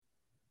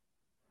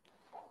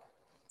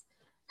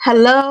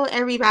Hello,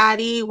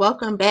 everybody.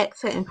 Welcome back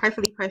to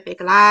Imperfectly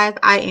Perfect Live.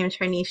 I am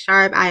Trini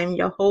Sharp. I am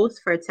your host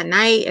for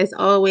tonight. As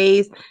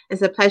always,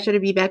 it's a pleasure to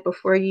be back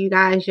before you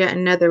guys yet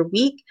another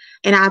week.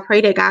 And I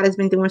pray that God has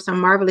been doing some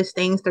marvelous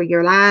things through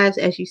your lives.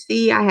 As you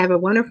see, I have a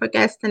wonderful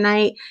guest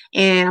tonight,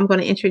 and I'm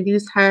going to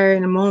introduce her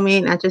in a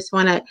moment. I just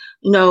want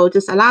to,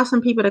 just allow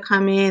some people to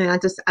come in, and I'm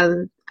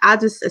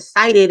just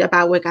excited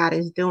about what God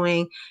is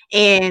doing.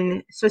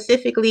 And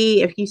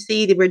specifically, if you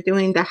see that we're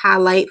doing the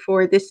highlight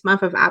for this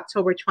month of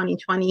October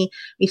 2020,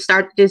 we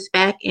started this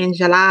back in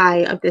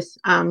July of this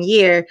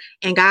year,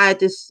 and God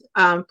just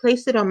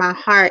placed it on my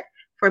heart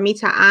for me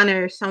to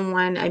honor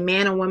someone, a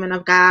man or woman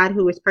of God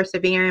who is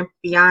persevering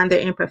beyond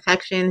their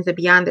imperfections and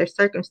beyond their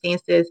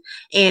circumstances.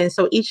 And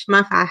so each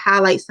month I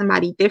highlight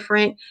somebody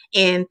different.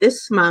 And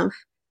this month,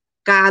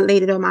 God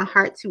laid it on my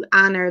heart to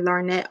honor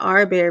Larnette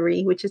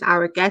Arbery, which is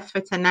our guest for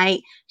tonight.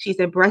 She's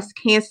a breast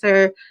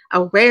cancer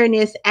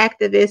awareness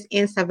activist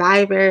and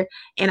survivor.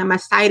 And I'm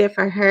excited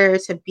for her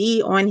to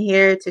be on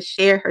here to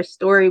share her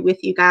story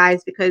with you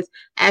guys because,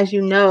 as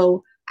you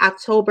know,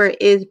 October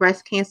is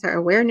Breast Cancer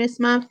Awareness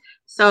Month.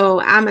 So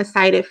I'm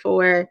excited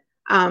for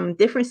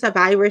different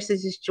survivors to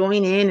just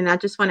join in. And I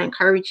just want to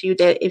encourage you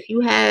that if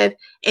you have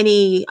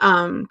any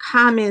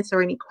comments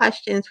or any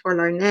questions for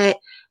Larnette,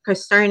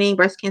 concerning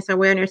breast cancer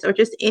awareness or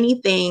just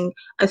anything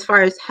as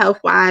far as health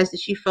wise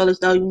that you feel as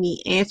though you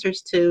need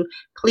answers to,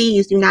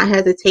 please do not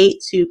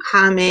hesitate to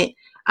comment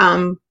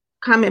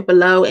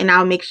below, and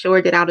I'll make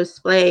sure that I'll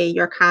display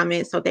your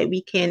comments so that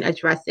we can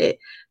address it.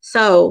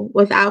 So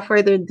without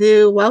further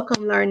ado,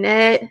 welcome,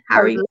 Larnette. How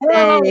are you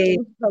Hello. today?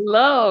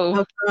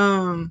 Hello.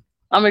 Welcome.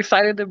 I'm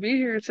excited to be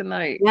here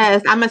tonight.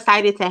 Yes, I'm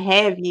excited to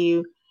have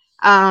you.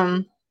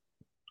 Um,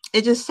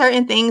 it's just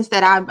certain things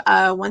that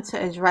I want to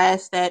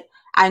address that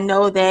I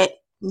know that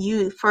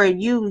you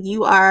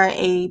are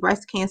a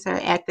breast cancer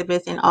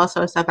activist and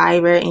also a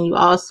survivor, and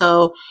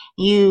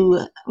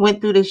you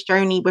went through this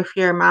journey with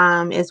your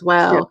mom as Yeah.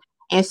 well.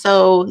 And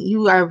so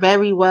you are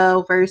very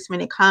well versed when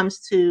it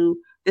comes to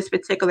this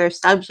particular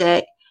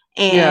subject.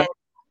 Yeah.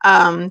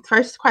 And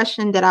first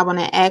question that I want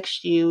to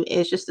ask you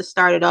is, just to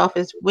start it off,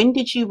 is when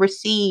did you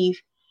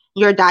receive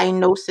your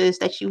diagnosis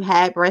that you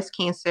had breast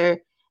cancer,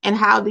 and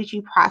how did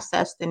you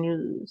process the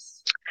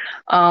news?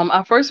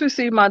 I first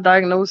received my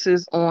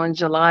diagnosis on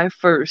July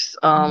 1st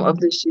of Mhm.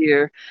 this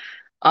year.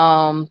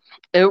 Um,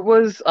 it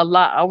was a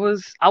lot. I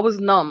was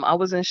numb. I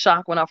was in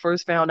shock when I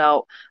first found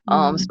out,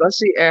 Mhm.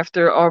 especially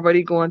after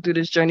already going through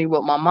this journey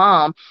with my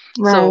mom.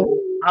 Right. So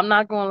I'm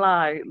not gonna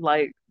lie,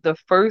 like the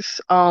first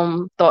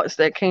thoughts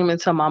that came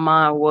into my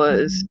mind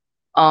was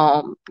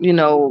Mhm. you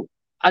know,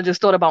 I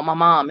just thought about my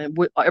mom and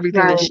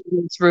everything that Right. she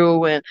went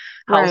through and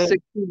how Right.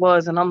 sick she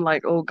was, and I'm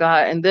like, oh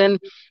God. And then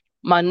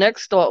my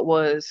next thought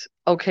was,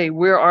 okay,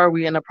 where are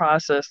we in the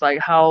process? Like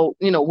how,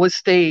 what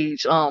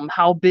stage,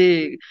 how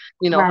big,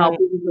 how Right.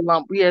 big is the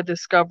lump? We had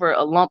discovered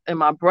a lump in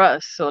my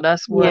breast. So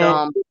that's what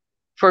Yeah.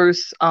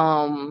 first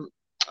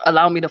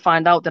allowed me to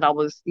find out that I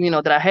was,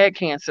 that I had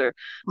cancer.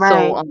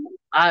 So Right.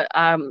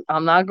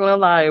 I'm not gonna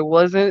lie, it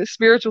wasn't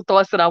spiritual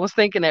thoughts that I was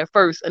thinking at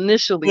first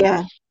initially.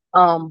 Yeah.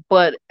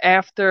 But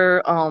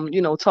after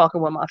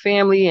talking with my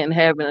family and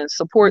having a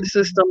support Mhm.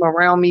 system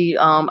around me,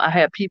 I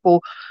had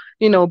people,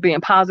 being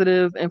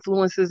positive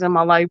influences in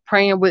my life,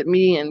 praying with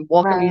me and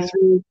walking me Right.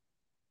 through.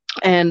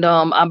 And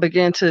I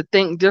began to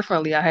think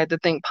differently. I had to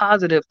think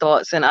positive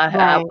thoughts, and I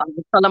Right.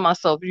 was telling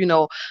myself,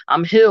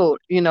 I'm healed.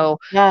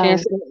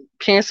 Yes.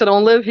 Cancer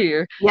don't live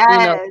here. You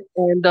know,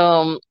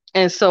 Yes.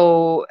 and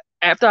so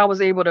after I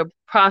was able to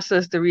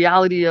process the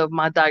reality of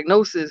my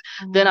diagnosis,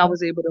 then I Mhm.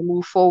 was able to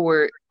move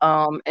forward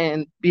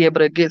and be able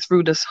to get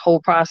through this whole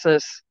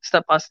process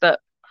step by step.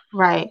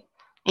 Right.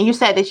 And you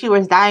said that you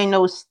was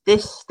diagnosed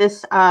this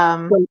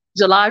So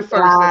July 1st of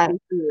July. this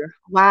year.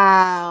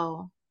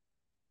 Wow.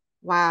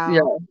 Yeah.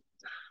 Wow.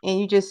 And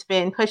you just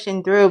been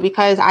pushing through,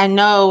 because I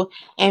know,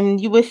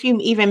 and you, with you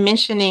even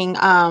mentioning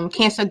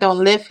cancer don't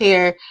live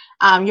here,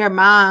 your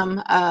mom,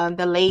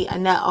 the late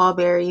Annette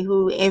Albury,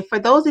 who, and for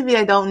those of you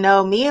that don't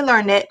know, me and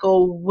Larnette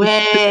go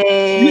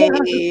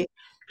way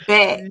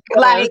back, Yeah.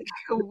 like It's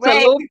a way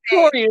little back.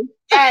 Victorian.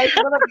 Yes,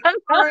 Little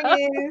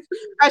Victorians,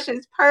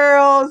 Precious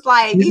Pearls,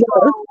 like we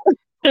go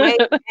way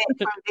back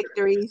from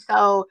Victory.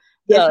 So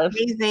it's Yes.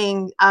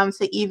 amazing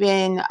to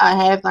even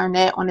have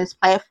Larnette on this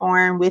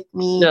platform with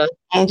me, Yes.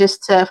 and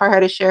just for her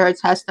to share her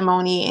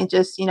testimony, and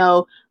just,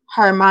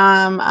 her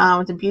mom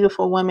was a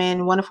beautiful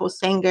woman, wonderful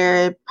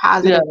singer,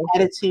 positive Yes.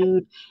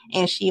 attitude,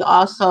 and she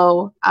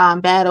also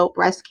battled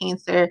breast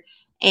cancer.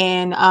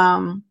 And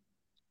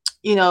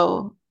you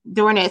know,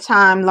 during that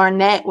time,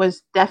 Larnette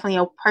was definitely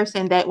a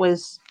person that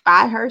was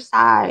by her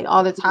side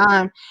all the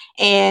time.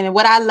 And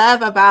what I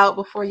love about,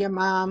 before your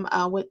mom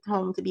went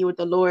home to be with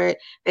the Lord,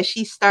 that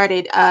she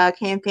started a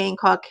campaign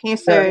called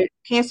Yes.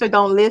 Cancer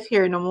Don't Live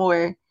Here No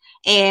More.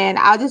 And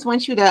I just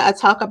want you to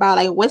talk about,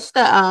 like, what's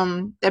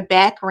the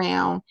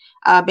background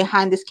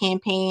behind this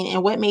campaign,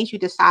 and what made you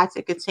decide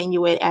to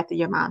continue it after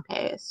your mom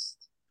passed.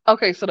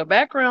 Okay, so the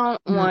background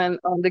Mhm.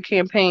 on the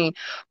campaign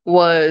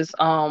was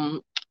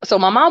So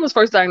my mom was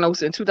first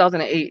diagnosed in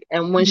 2008,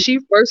 and when she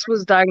first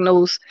was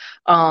diagnosed,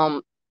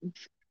 um,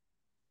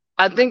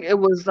 I think it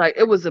was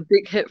a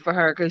big hit for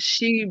her because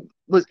she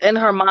was in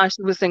her mind.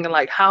 She was thinking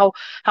like, how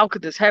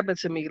could this happen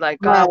to me? Like,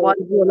 God, Right. why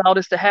did you allow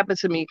this to happen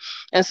to me?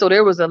 And so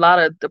there was a lot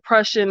of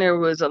depression. There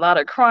was a lot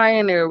of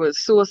crying. There was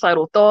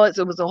suicidal thoughts.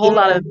 It was a whole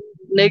lot Yeah. of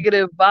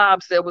negative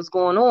vibes that was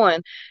going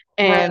on.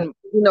 Right.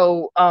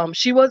 And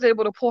she was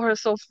able to pull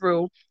herself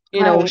through.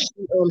 Right.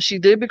 She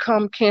did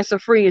become cancer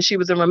free, and she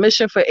was in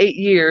remission for 8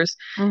 years.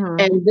 Mm-hmm.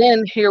 And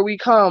then here we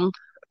come,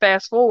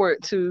 fast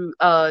forward to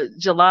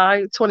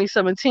July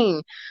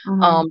 2017.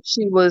 Mm-hmm.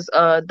 She was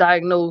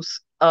diagnosed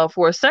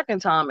for a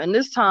second time, and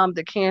this time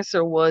the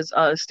cancer was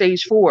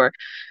stage 4.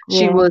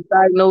 She Yeah. was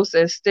diagnosed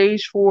as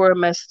stage 4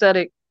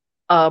 metastatic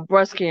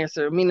breast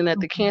cancer, meaning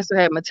that the Mhm. cancer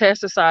had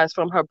metastasized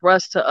from her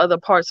breast to other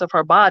parts of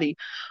her body.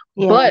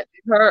 Yeah. But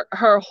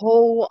her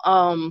whole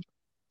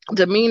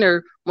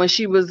demeanor when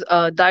she was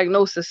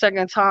diagnosed the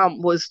second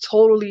time was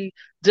totally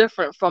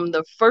different from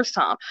the first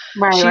time.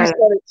 Right.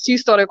 She Right.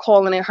 started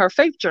calling it her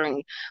faith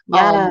journey.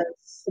 Um,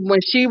 Yes. when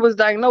she was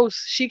diagnosed,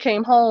 she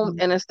came home,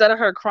 Mhm. and instead of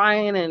her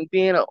crying and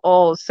being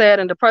all sad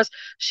and depressed,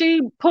 she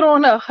put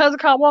on a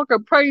Hezekiah Walker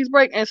praise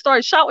break and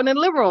started shouting in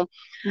the living room.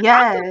 I couldn't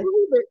Yes.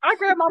 believe it. I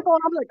grabbed my phone.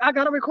 I'm like, I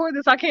gotta record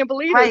this. I can't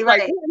believe this. Right.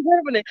 Like, Right. what is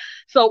happening?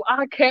 So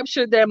I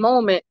captured that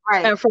moment.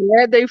 Right. And from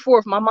that day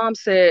forth, my mom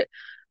said,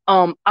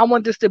 I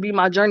want this to be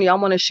my journey. I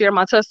want to share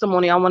my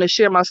testimony. I want to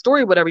share my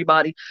story with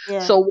everybody. Yeah.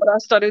 So what I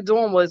started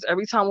doing was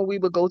every time when we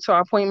would go to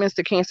our appointments,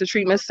 the Cancer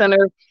Treatment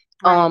Center,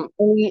 Right.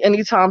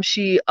 anytime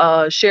she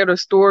shared her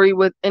story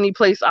with any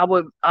place, I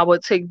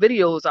would take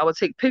videos, I would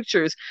take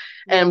pictures.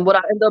 Yeah. And what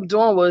I ended up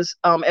doing was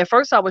at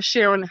first I was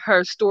sharing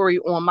her story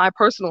on my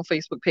personal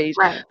Facebook page.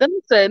 Right. Then I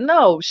said,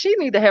 no, she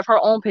need to have her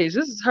own page.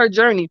 This is her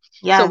journey.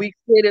 So Yes. we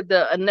created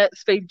the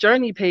Annette's Faith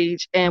Journey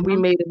page, and we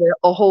Mm-hmm. made it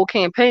a whole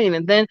campaign.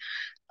 And then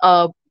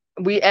uh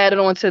we added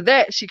on to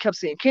that. She kept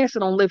saying, cancer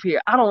don't live here.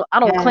 I don't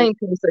Yes. claim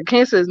cancer.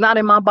 Cancer is not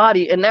in my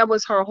body. And that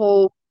was her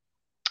whole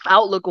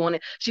outlook on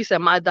it. She said,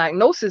 my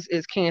diagnosis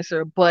is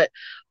cancer, but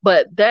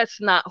that's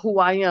not who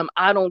I am.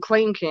 I don't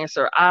claim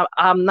cancer.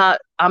 I'm not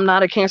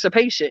a cancer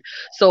patient.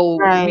 So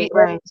Right.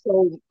 Right.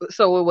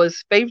 so it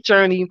was Faith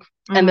Journey,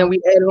 and then Mm-hmm.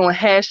 we added on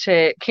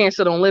hashtag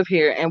cancer don't live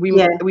here, and we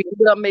Yeah. we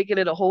ended up making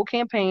it a whole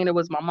campaign. It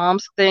was my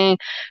mom's thing.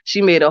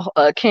 She made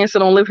a cancer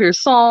don't live here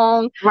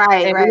song,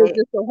 Right. and it was Right.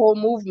 just a whole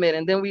movement.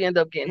 And then we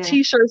ended up getting Yeah.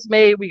 t-shirts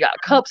made, we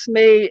got cups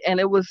made, and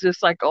it was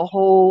just like a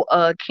whole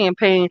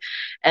campaign.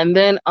 And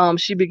then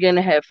she began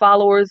to have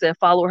followers that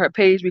follow her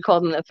page. We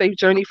call them the Faith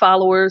Journey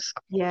followers.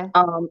 Yeah.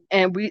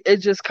 And it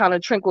just kind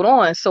of trickled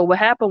on. So what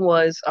happened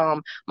was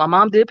my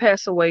mom did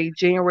pass away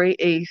January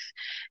 8th.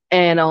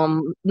 And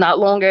not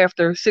long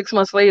after, 6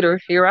 months later,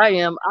 here I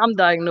am. I'm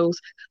diagnosed.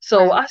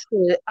 So Right.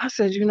 I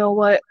said, you know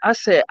what? I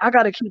said, I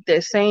gotta keep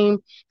that same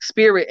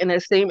spirit and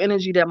that same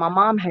energy that my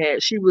mom had.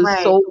 Right.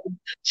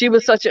 She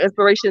was such an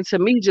inspiration to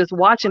me just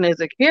watching as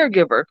a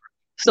caregiver.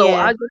 So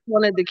Yeah. I just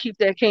wanted to keep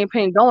that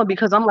campaign going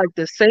because I'm like,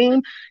 the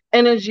same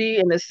energy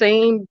and the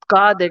same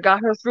God that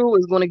got her through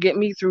is going to get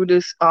me through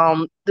this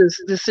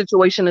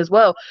situation as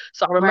well.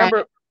 So I Right.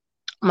 remember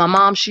my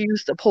mom, she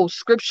used to post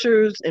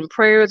scriptures and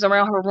prayers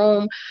around her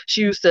room.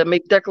 She used to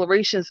make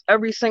declarations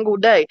every single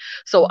day.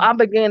 So I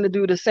began to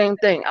do the same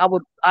thing.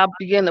 I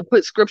began to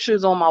put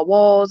scriptures on my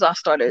walls. I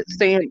started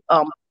saying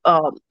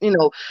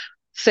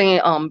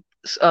saying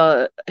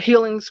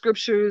healing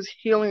scriptures,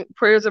 healing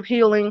prayers of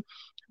healing,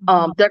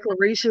 Mhm.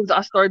 declarations.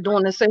 I started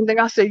doing the same thing.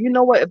 I said, you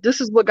know what? If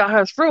this is what got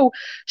her through,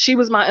 she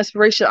was my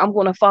inspiration. I'm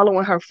going to follow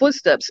in her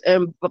footsteps.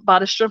 And by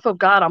the strength of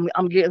God,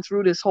 I'm getting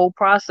through this whole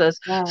process.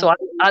 Yeah. So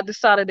I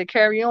decided to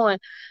carry on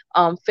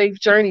Faith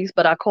Journeys,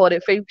 but I called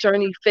it Faith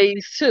Journey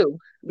Phase 2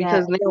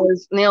 Yeah.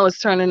 because now it's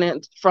turning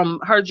it from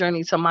her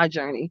journey to my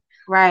journey.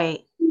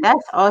 Right.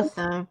 That's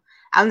awesome.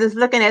 I'm just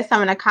looking at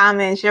some of the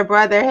comments. Your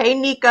brother, hey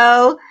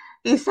Nico,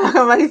 he's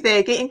talking about, he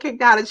said getting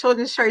kicked out of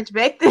children's church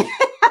back then.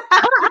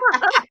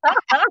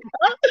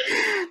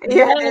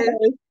 Yes. Yes.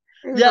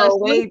 It's Yes, all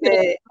way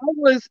listen, back.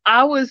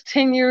 I was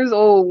 10 years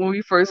old when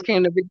we first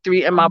came to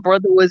Victory, and my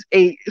brother was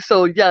 8.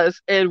 So yes,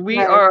 and we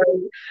Yes. are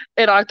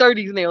in our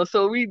 30s now.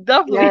 So we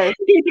definitely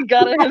Yes.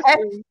 got a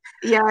history.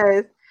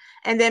 Yes.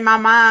 And then my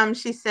mom,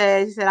 she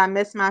said, I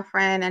miss my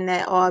friend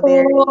Annette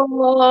Alberry.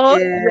 Oh,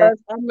 Yeah. yes,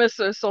 I miss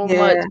her so much.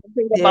 Yeah. I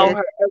think Yeah. about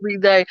her every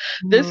day.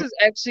 This Mhm. is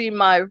actually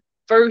my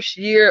first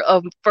year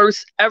of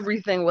first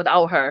everything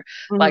without her.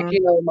 Like,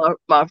 Mhm.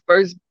 my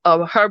first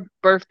her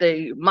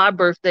birthday, my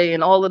birthday,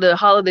 and all of the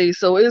holidays.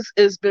 So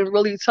it's been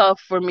really tough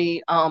for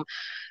me.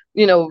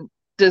 You know,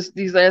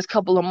 these last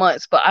couple of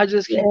months. But I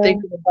just keep Yeah.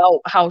 thinking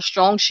about how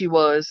strong she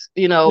was,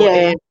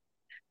 Yeah.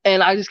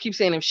 and I just keep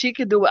saying, if she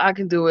could do it, I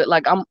can do it.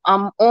 Like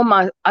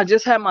I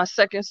just had my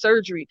second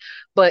surgery,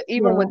 but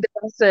even with Yeah.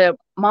 that, I said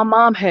my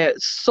mom had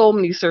so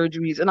many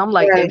surgeries, and I'm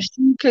like, if Right.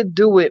 she could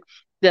do it,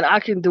 then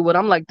I can do it.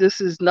 I'm like, this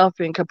is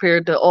nothing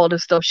compared to all the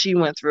stuff she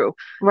went through.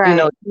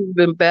 Right. She's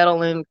been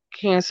battling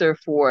cancer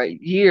for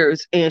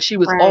years, and she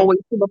was Right. always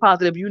super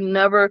positive. You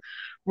never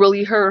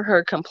really heard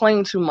her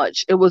complain too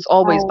much. It was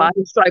always, Right. by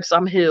his stripes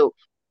I'm healed.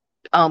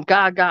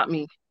 God got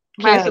me.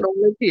 Cancer Right. don't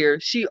live here.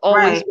 She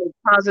always Right. spoke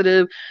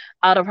positive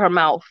out of her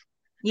mouth.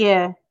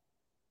 Yeah.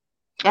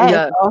 That is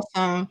Yeah.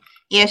 awesome.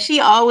 Yeah, she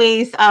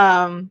always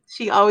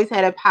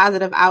had a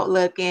positive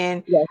outlook,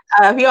 and Yes.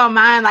 if you don't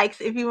mind, like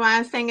if you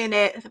mind singing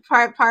that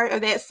part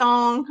of that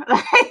song,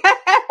 like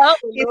Cancer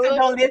Hallelujah.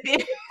 don't live here.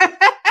 I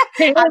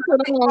Cancer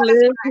don't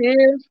live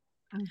here.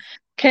 know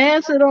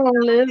Cancer don't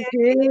live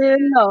here.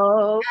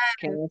 No.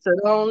 this. Cancer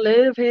don't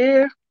live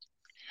here.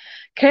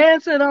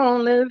 Cancer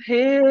don't live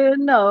here.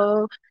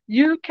 No.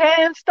 You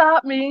can't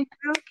stop me.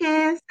 You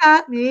can't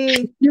stop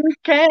me. You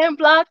can't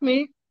block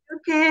me. You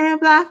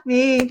can't block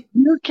me.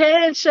 You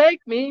can't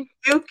shake me.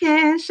 You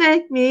can't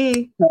shake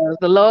me. 'Cause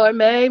the Lord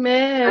made 'Cause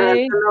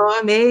me. the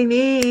Lord made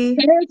me.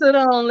 Cancer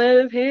don't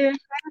live here.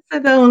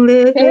 Cancer don't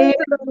live here.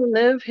 Cancer don't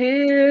live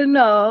here.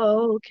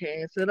 No.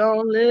 Cancer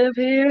don't live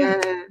here.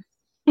 Yes.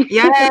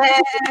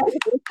 Yes.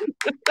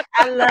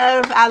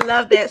 I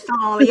love that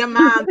song. Your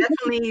mom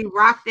definitely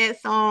rocked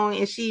that song,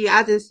 and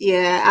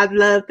I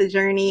love the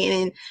journey,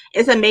 and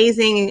it's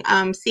amazing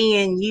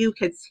seeing you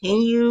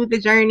continue the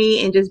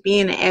journey and just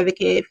being an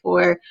advocate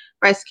for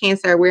breast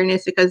cancer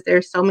awareness, because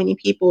there's so many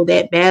people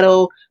that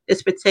battle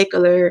this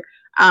particular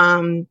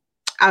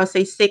I would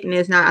say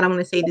sickness, not I don't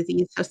want to say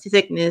disease, so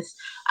sickness.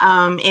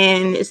 And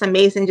it's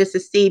amazing just to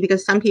see,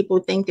 because some people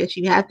think that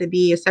you have to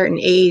be a certain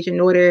age in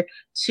order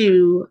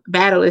to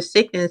battle a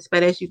sickness.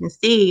 But as you can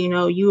see,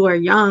 you are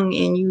young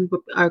and you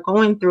are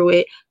going through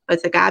it.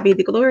 But to God be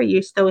the glory,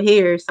 you're still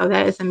here. So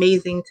that is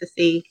amazing to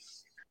see.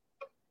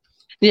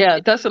 Yeah,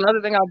 that's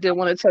another thing I did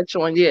want to touch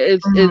on. Yeah,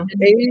 Mhm.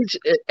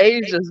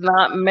 age does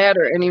not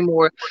matter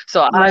anymore.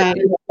 So Right,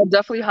 I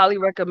definitely highly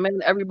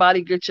recommend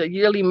everybody get your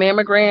yearly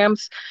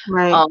mammograms.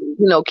 right,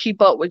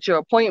 Keep up with your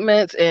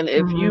appointments, and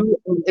mhm,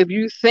 if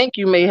you think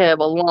you may have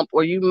a lump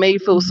or you may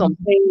feel some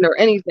mhm, pain or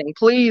anything,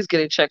 please get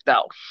it checked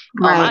out.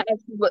 right,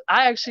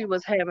 I actually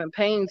was having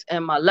pains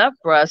in my left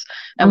breast,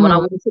 and when I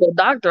mhm. went to the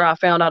doctor, I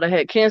found out I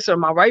had cancer in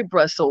my right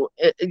breast. So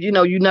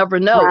you never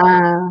know.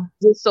 Wow.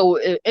 Just so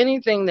if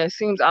anything that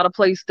seems out of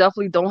place,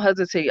 definitely don't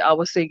hesitate. I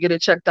would say get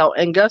it checked out.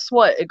 And guess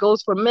what? It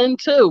goes for men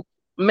too.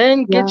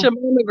 Men, get Yeah. your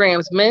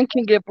mammograms. Men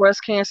can get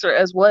breast cancer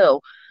as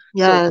well.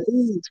 So Yes.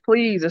 please,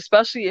 please,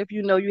 especially if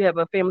you know you have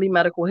a family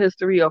medical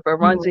history or if it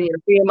runs in Mhm.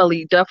 your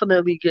family,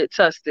 definitely get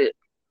tested.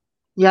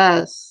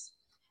 Yes.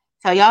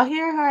 So y'all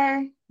hear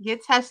her.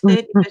 Get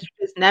tested, because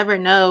you just never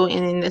know.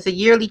 And it's a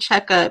yearly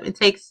checkup. It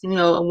takes,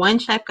 a one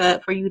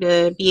checkup for you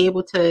to be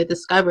able to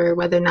discover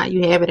whether or not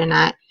you have it or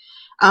not.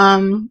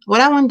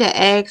 What I wanted to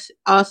ask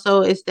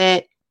also is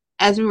that,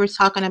 as we were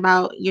talking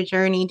about your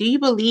journey, do you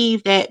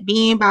believe that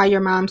being by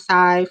your mom's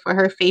side for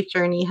her faith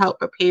journey helped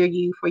prepare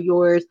you for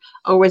yours,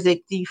 or do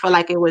you feel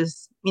like it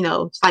was,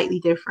 slightly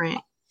different?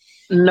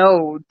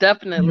 No, Mhm.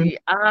 definitely.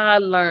 I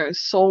learned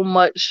so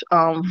much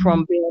Mhm.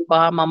 from being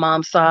by my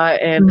mom's side,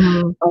 and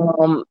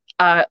Mhm.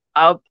 I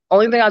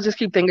only thing I just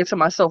keep thinking to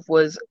myself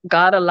was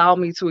God allowed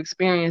me to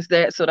experience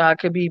that so that I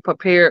could be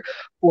prepared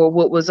for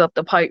what was up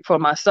the pipe for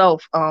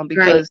myself. Right.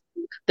 Because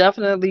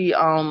definitely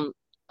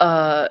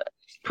uh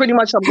pretty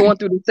much I'm going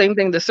through the same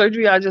thing. The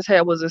surgery I just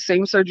had was the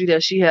same surgery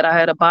that she had. I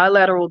had a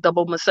bilateral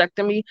double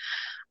mastectomy,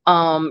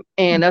 and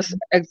that's Mhm.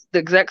 the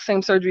exact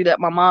same surgery that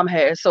my mom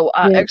had. So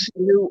I Yeah.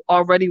 actually knew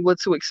already what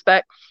to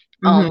expect.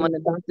 When Mhm. the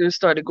doctors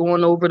started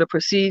going over the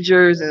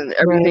procedures and Right.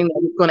 everything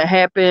that was going to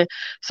happen,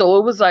 so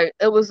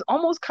it was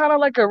almost kind of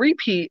like a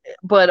repeat.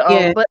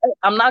 Yeah. But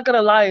I'm not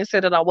gonna lie and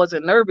say that I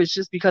wasn't nervous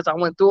just because I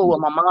went through it with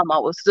my mom.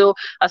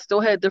 I still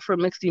had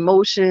different mixed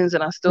emotions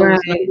and I still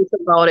was Right. nervous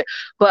about it.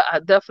 But I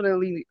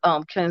definitely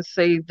can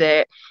say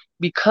that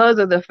because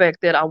of the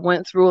fact that I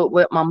went through it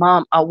with my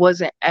mom, I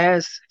wasn't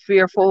as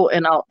fearful.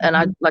 And I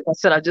Mhm. like I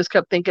said, I just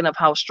kept thinking of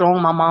how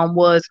strong my mom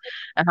was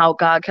and how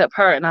God kept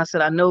her. And I said,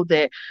 I know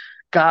that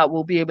God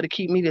will be able to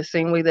keep me the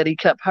same way that He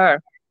kept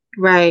her.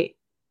 Right.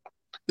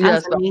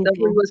 That's Yes, but I definitely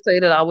amazing. would say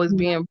that I was Mhm.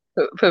 being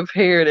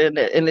prepared, and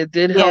it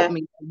did help Yeah.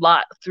 me a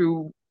lot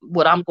through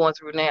what I'm going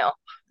through now.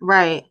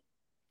 Right.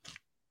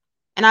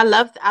 And I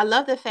love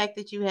the fact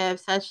that you have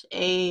such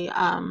a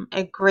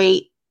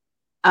great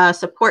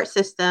support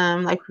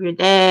system, like with your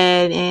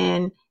dad,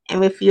 and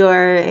with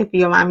your, if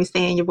your mommy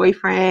saying, your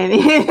boyfriend,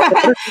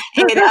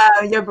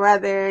 and your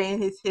brother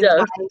and his Yes.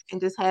 wife, and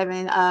just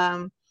having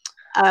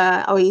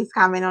oh, he's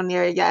commenting on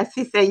there. Yes,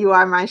 he said, "You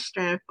are my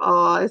strength."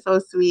 Oh, it's so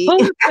sweet.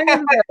 Who says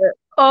that?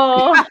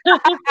 Oh.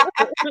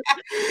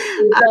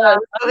 Yes,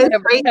 So it's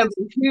great I have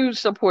to a huge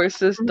support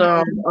system.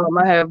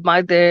 mhm, I have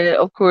my dad,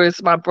 of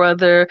course, my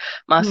brother,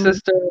 my mhm,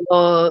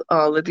 sister-in-law,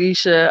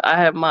 Ladisha. I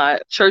have my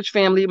church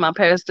family, my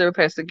pastor,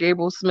 Pastor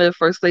Gabriel Smith,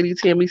 First Lady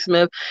Tammy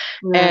Smith,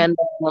 yeah, and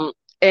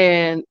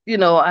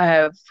I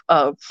have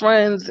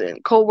friends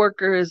and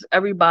coworkers,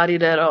 everybody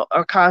that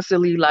are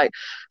constantly like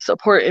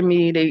supporting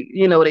me.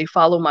 They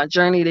follow my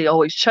journey. They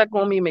always check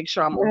on me, make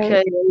sure I'm right,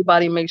 okay.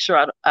 Everybody make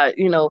sure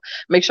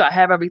make sure I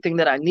have everything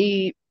that I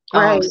need.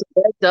 Right. So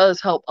that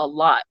does help a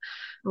lot.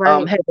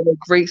 Right. Having a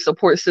great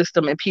support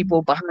system and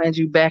people behind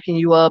you, backing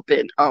you up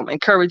and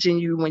encouraging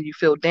you when you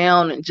feel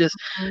down, and just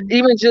Mhm.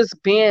 even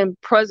just being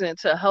present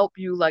to help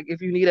you. Like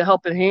if you need a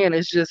helping hand,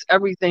 it's just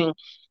everything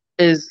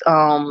is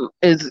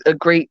a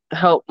great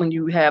help when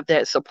you have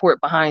that support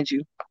behind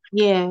you.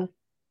 Yeah.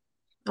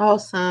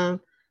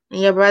 Awesome.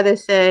 And your brother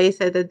said, he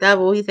said the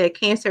devil, he said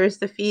cancer is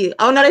defeated.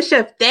 Oh no, that's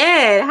your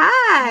dad.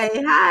 Hi.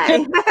 Hi.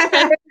 Oh,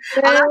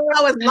 I thought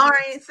it was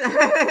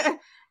Lawrence.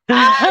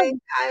 Hi.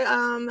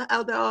 Hi,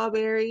 Elder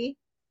Alberry.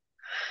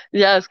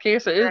 Yes,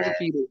 cancer is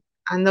defeated.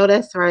 I know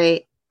that's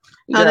right.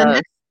 So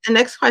Yes, the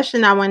next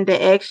question I wanted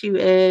to ask you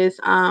is,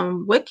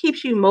 what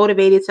keeps you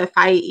motivated to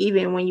fight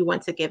even when you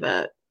want to give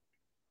up?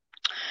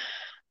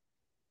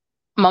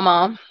 my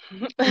mom.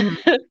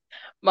 Mhm.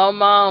 My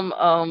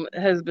mom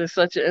has been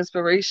such an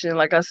inspiration.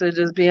 Like I said,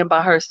 just being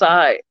by her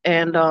side,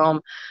 and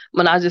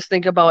when I just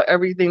think about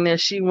everything that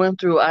she went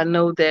through, I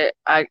know that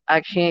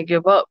I can't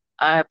give up.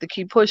 I have to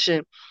keep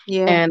pushing,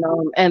 Yeah.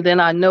 and then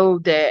I know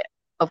that,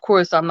 of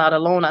course, I'm not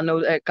alone. I know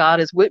that God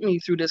is with me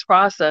through this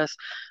process.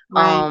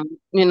 Right.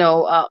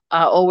 I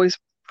always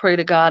pray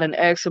to God and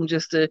ask Him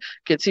just to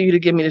continue to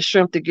give me the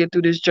strength to get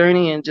through this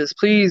journey, and just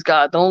please,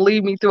 God, don't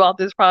leave me throughout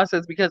this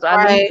process because I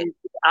need Right. you.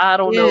 I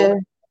don't know, Yeah.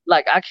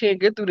 like I can't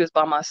get through this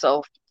by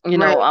myself.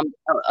 Right. I'm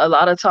a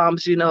lot of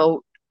times,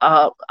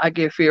 I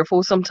get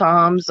fearful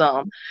sometimes,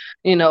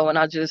 and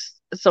I just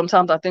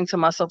sometimes I think to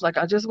myself like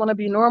I just want to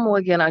be normal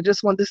again. I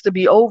just want this to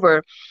be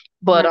over,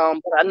 but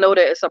Right. but I know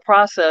that it's a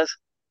process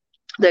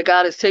that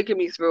God is taking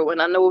me through. And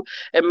I know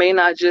it may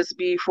not just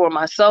be for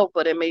myself,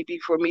 but it may be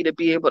for me to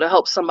be able to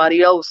help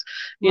somebody else,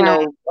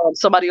 Right.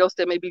 somebody else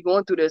that may be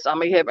going through this. I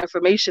may have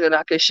information that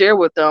I can share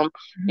with them,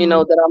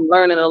 Mhm. that I'm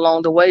learning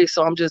along the way.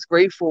 So I'm just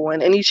grateful.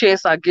 And any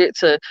chance I get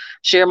to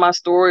share my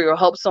story or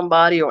help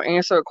somebody or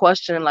answer a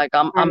question, like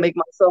I Right. make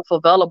myself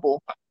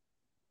available.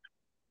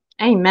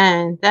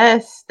 Amen.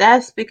 That's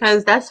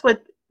because that's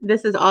what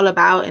this is all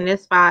about, and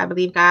that's why I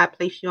believe God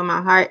placed you on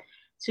my heart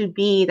to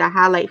be the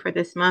highlight for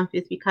this month.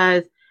 Is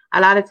because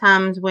a lot of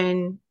times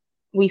when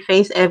we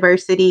face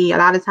adversity, a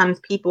lot of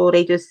times people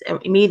they just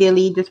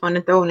immediately just want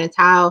to throw in a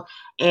towel.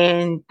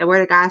 And the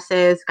Word of God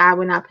says God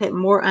will not put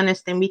more on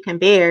us than we can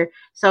bear.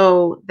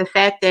 So the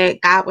fact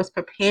that God was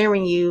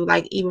preparing you,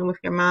 like even with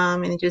your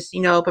mom, and just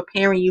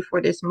preparing you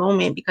for this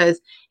moment, because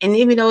and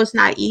even though it's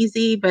not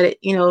easy, but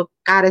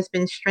God has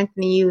been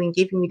strengthening you and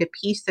giving you the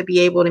peace to be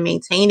able to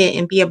maintain it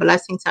and be a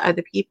blessing to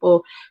other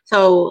people.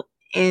 So,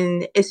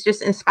 and it's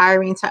just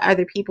inspiring to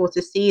other people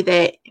to see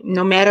that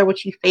no matter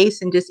what you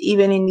face, and just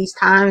even in these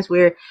times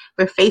where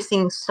we're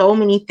facing so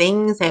many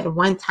things at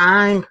one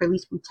time,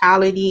 police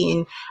brutality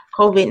and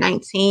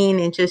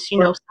COVID-19, and just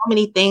so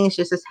many things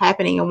just is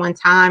happening at one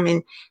time,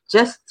 and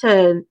just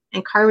to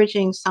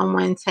encouraging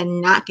someone to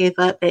not give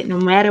up, that no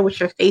matter what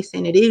you're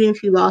facing, that even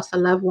if you lost a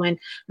loved one,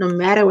 no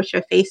matter what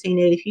you're facing,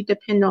 that if you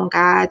depend on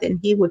God, then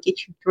He will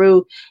get you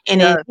through.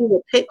 And then Yes, He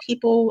will put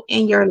people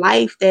in your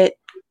life that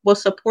will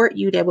support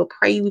you, that will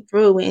pray you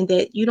through, and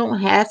that you don't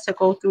have to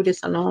go through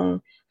this alone.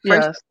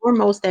 First yes, and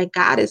foremost, that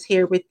God is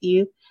here with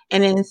you.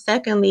 And then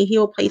secondly, He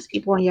will place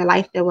people in your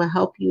life that will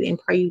help you and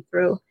pray you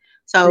through.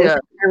 So it's yes.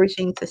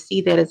 encouraging to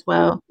see that as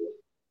well.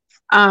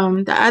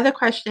 The other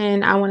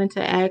question I wanted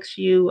to ask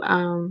you,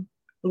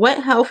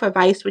 what health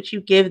advice would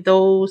you give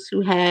those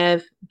who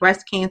have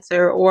breast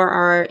cancer or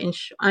are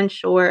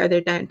unsure of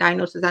their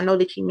diagnosis? I know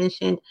that you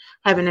mentioned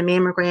having a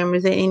mammogram.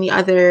 Is there any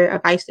other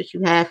advice that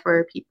you have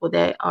for people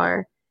that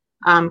are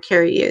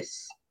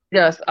curious?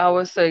 Yes, I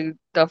would say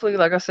definitely,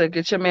 like I said,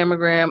 get your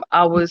mammogram.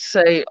 I would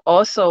say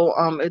also,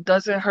 it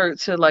doesn't hurt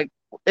to like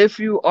if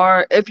you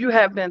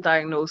have been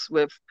diagnosed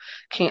with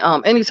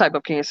any type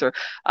of cancer,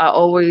 I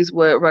always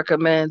would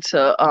recommend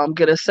to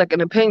get a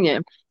second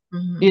opinion,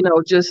 Hmm.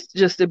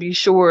 just to be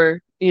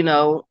sure,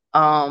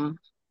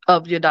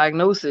 of your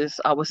diagnosis.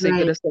 I would say get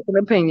Right. a second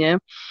opinion.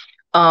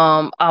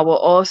 I will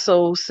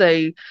also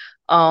say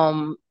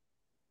um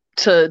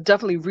to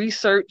definitely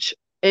research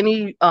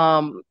any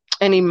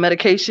any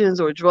medications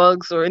or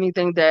drugs or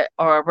anything that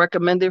are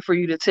recommended for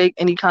you to take,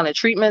 any kind of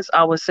treatments.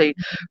 I would say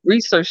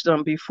research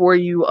them before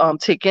you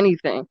take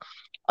anything.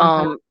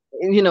 Okay. um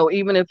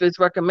Even if it's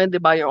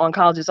recommended by your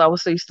oncologist, I would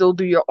say still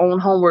do your own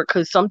homework,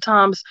 because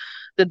sometimes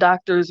the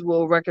doctors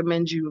will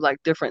recommend you like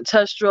different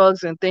test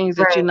drugs and things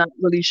that you're Right. not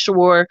really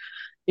sure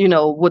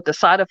what the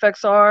side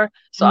effects are.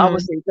 So I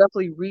would Mhm. say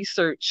definitely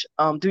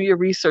do your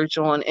research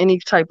on any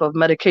type of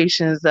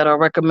medications that are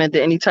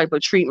recommended, any type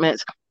of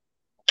treatments.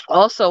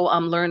 Also,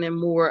 I'm learning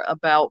more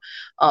about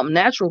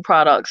natural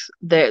products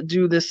that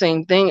do the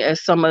same thing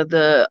as some of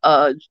the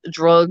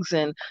drugs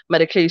and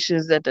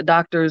medications that the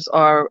doctors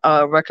are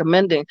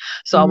recommending.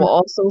 So I will Mhm.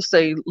 also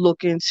say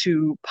look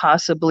into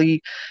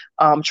possibly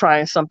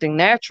trying something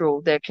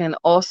natural that can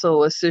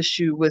also assist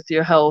you with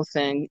your health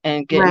and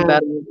getting Right.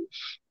 better.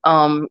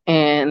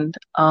 And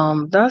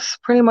That's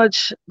pretty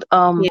much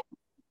Yeah.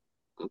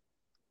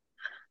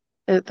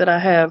 it that I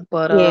have.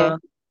 But Yeah.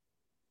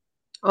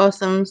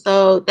 Awesome.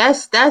 So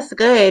that's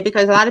good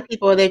because a lot of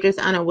people they're just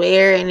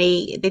unaware and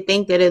they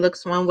think that it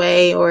looks one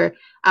way or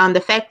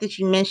the fact that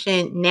you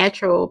mentioned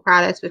natural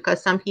products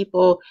because some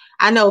people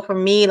I know for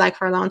me like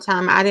for a long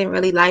time I didn't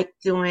really like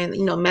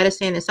doing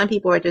medicine and some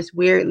people are just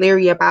weird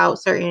leery about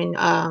certain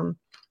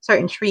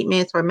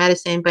treatments or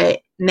medicine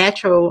but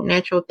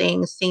natural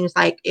things seems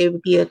like it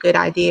would be a good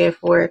idea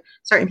for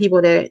certain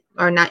people that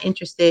are not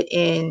interested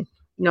in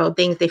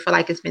things they feel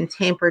like it's been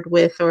tampered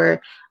with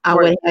or Right.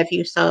 what have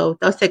you. So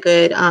that's a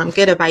good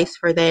advice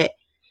for that.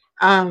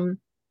 Um,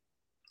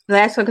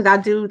 last one because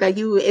I do like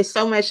you. It's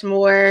so much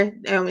more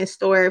in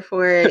store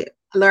for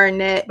learn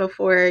that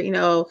before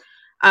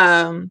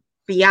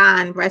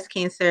beyond breast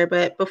cancer.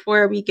 But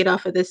before we get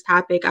off of this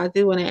topic, I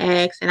do want to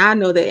ask, and I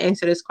know the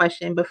answer to this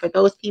question, but for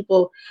those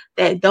people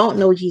that don't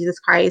know Jesus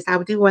Christ,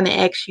 I do want to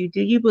ask you: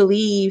 do you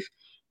believe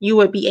you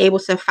would be able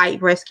to fight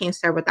breast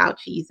cancer without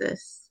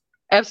Jesus?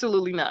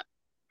 Absolutely not.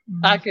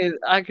 Mhm.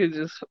 I could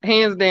just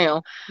hands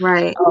down.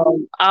 Right.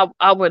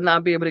 I would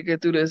not be able to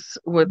get through this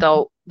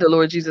without the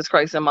Lord Jesus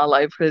Christ in my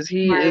life because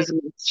He Right. is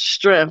my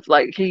strength.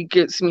 Like He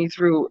gets me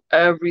through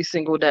every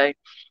single day.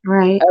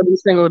 Right. Every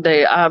single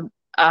day.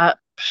 I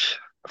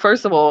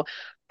first of all,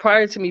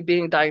 prior to me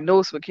being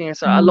diagnosed with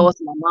cancer, I Mhm.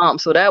 lost my mom,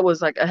 so that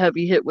was like a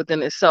heavy hit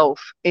within itself.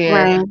 And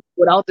Right.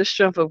 without the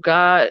strength of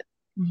God,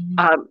 Mhm.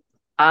 I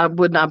I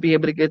would not be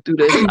able to get through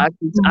this. I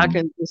Mhm.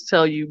 can just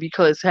tell you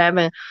because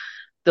having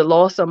the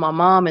loss of my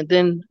mom and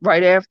then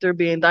right after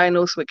being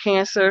diagnosed with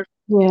cancer,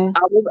 Yeah.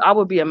 I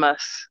would be a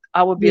mess.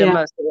 I would be a Yeah.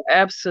 mess. So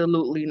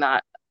absolutely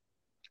not.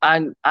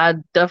 I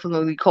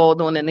definitely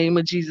called on the name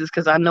of Jesus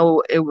because I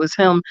know it was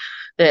Him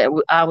that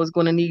I was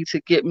going to need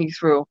to get me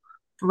through.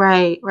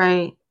 Right.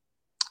 Right.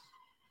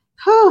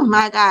 Oh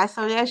my God.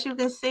 So as you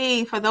can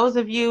see, for those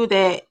of you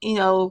that,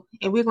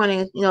 and we're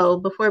going to,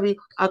 before we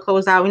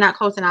close out, we're not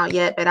closing out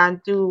yet, but I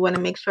do want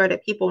to make sure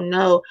that people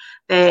know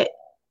that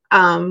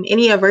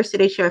any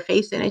adversity that you're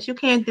facing, that you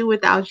can't do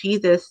without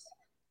Jesus.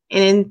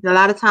 And a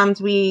lot of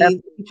times we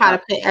Absolutely try to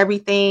not. put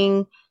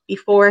everything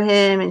before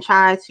him and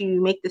try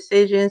to make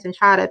decisions and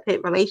try to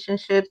put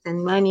relationships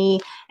and money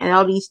and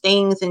all these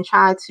things and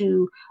try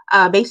to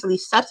basically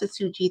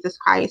substitute Jesus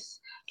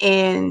Christ.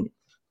 And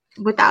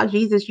without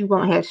Jesus, you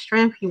won't have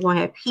strength, you won't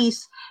have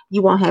peace,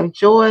 you won't have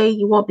joy,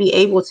 you won't be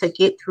able to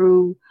get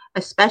through,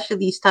 especially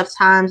these tough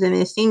times. And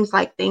it seems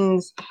like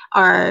things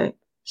are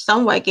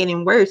somewhat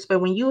getting worse. But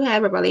when you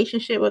have a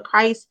relationship with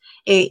Christ,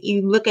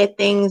 you look at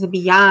things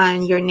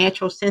beyond your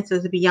natural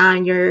senses,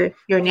 beyond your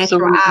natural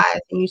Absolutely.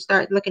 eyes, and you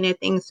start looking at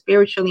things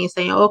spiritually and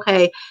saying,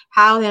 okay,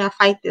 how did I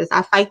fight this?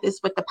 I fight this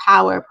with the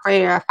power of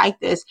prayer. I fight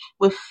this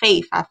with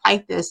faith. I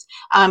fight this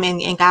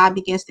and God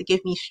begins to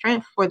give me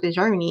strength for the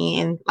journey.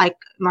 And like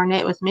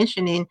Marnette was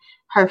mentioning,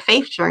 her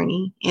faith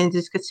journey, and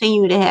just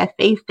continue to have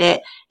faith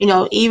that,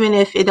 even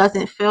if it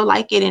doesn't feel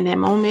like it in that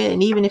moment,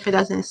 and even if it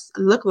doesn't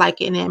look like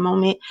it in that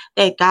moment,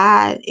 that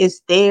God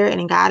is there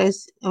and God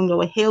is,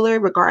 a healer,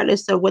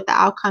 regardless of what the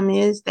outcome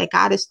is, that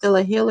God is still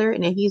a healer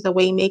and that He's a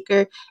way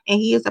maker and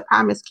He is a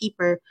promise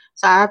keeper.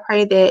 So I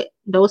pray that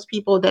those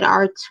people that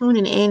are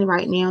tuning in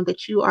right now,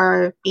 that you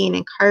are being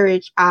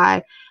encouraged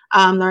by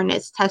learn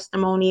its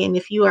testimony. And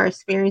if you are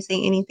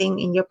experiencing anything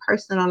in your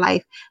personal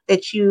life,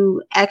 that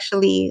you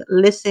actually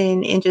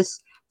listen and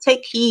just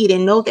take heed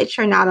and know that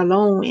you're not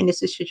alone in this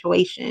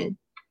situation.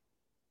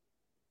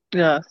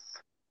 Yes.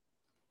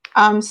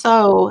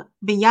 So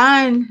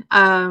beyond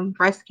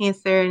breast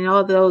cancer, and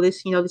although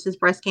this is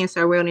Breast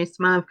Cancer Awareness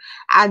Month,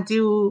 I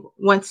do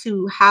want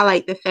to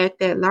highlight the fact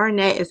that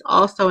Larnette is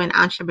also an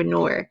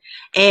entrepreneur,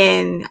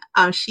 and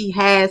she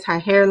has her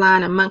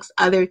hairline amongst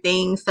other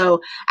things.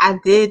 So I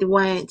did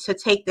want to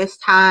take this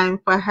time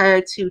for her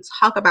to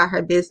talk about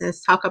her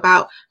business, talk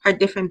about her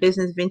different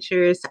business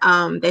ventures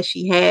that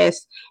she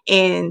has.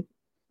 And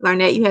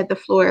Larnette, you had the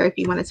floor if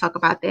you want to talk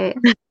about that.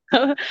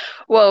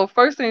 Well,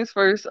 first things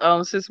first,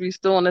 since we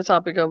still on the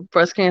topic of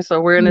Breast Cancer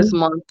Awareness Mhm.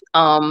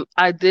 Month,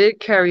 I did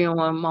carry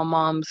on my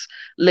mom's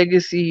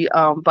legacy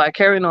by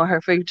carrying on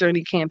her Faith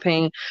Journey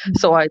campaign.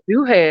 So I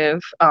do have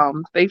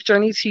Faith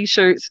Journey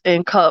t-shirts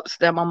and cups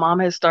that my mom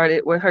has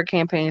started with her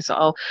campaign.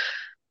 So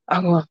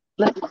I'm going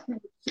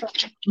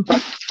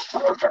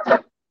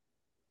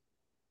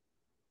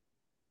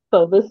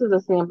so this is a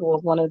sample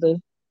of one of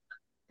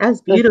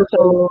That's the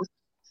beautiful. shirts.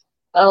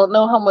 I don't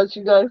know how much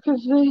you guys can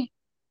see.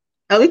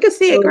 Oh, we can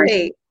see it So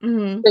great.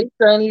 Mm-hmm. Faith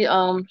Journey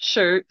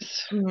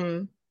shirts.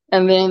 Mm-hmm.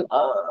 And then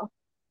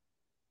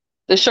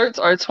the shirts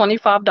are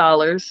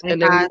 $25, My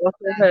and then we God.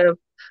 also have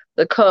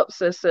the cups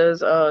that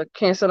says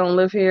 "Cancer Don't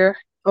Live Here."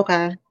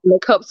 Okay. The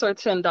cups are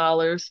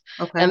 $10,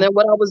 and Okay. then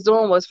what I was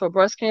doing was for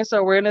Breast Cancer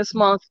Awareness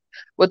Month,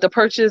 with the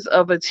purchase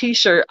of a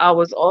T-shirt, I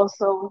was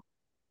also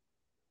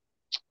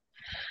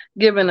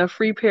given a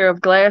free pair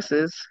of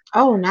glasses.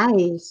 Oh,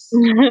 nice.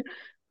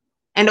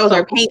 And those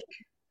are So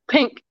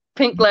pink.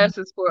 pink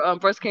glasses for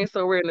Breast Cancer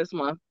Awareness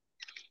Month.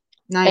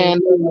 Nice.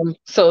 And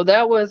so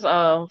that was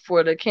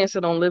for the Cancer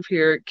Don't Live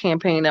Here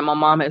campaign that my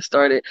mom had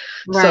started.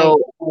 Right.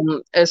 So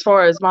as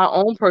far as my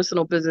own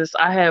personal business,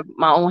 I have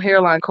my own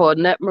hairline called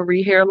Net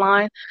Marie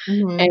Hairline.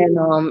 Mm-hmm.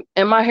 And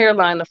in my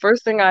hairline, the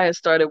first thing I had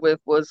started with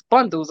was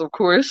bundles, of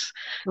course,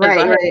 as I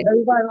Right, heard right.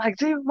 everybody like,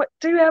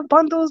 do you have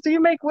bundles? Do you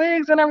make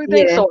wigs and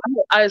everything? Yeah. So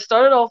I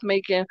started off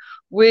making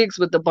wigs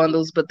with the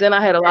bundles, but then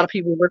I had a lot Right. of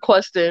people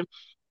requesting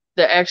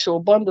the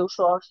actual bundle.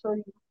 So I'll show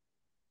you.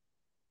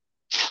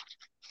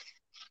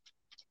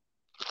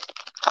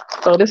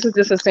 So this is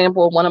just a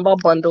sample of one of our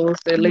bundles.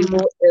 They're Mm-hmm.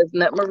 labeled as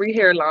Net Marie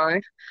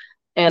Hairline.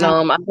 And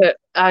Nice.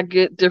 I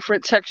get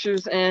different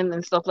textures in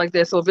and stuff like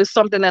that. So if it's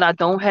something that I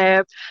don't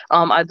have,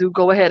 I do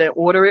go ahead and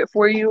order it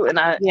for you, and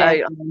Yeah.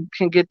 I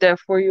can get that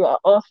for you. I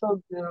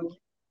also do.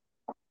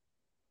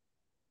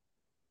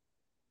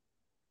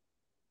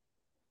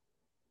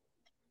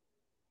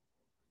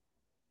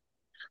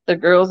 The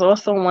girls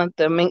also want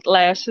the mink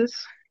lashes.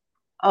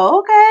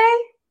 Okay.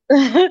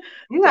 so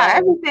You I got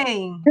have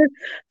everything.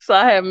 so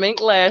I have mink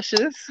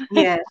lashes.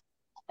 Yeah.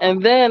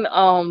 And then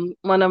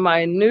one of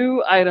my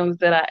new items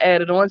that I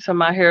added onto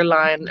my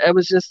hairline, it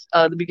was just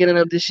the beginning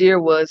of this year,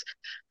 was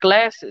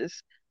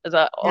glasses. As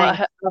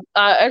Nice.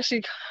 I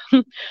actually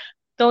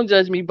don't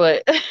judge me,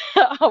 but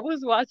I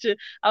was watching.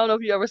 I don't know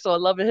if you ever saw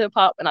Love and Hip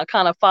Hop, and I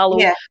kind of follow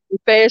Yeah. the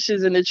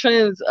fashions and the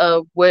trends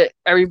of what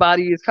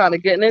everybody is kind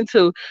of getting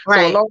into. So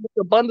Right. along with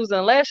the bundles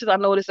and lashes, I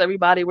noticed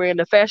everybody wearing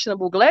the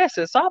fashionable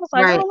glasses. So I was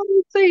like, Right. oh, let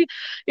me see,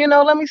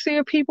 let me see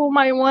if people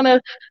might want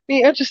to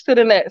be interested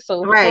in that. So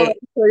hold on, Right. I'll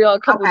show y'all a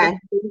couple Okay.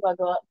 different things I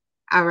got.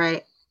 All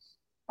right.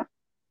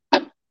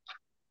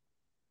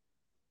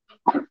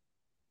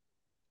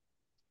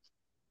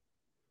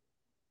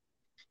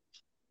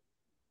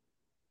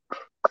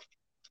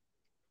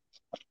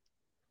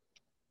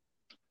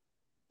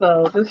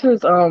 So this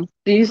is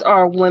these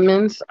are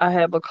women's. I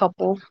have a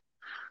couple.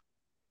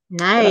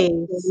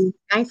 Nice.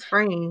 Nice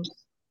frames.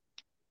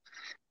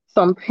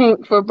 Some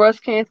pink for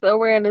breast cancer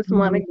awareness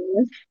month Mhm.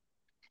 again.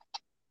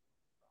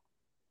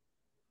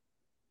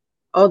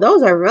 Oh,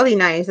 those are really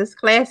nice. It's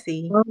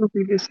classy. I don't know if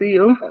you can see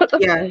them.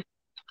 Yeah.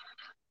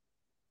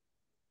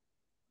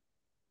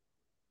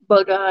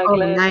 Bug eye Oh,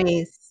 glass.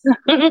 nice.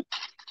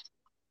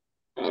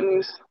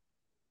 And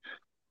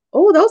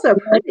Oh, those are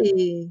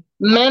pretty.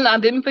 men, I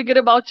didn't forget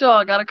about y'all.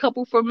 I got a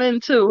couple for men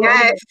too. Hold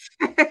Yes.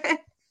 on.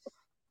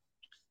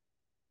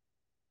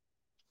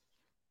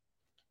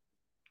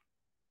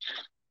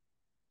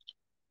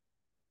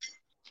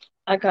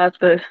 I got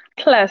the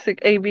classic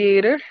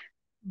aviator.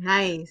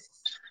 Nice.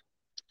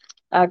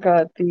 I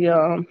got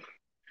the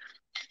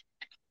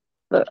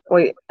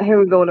wait, here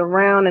we go, the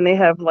round, and they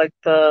have like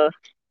the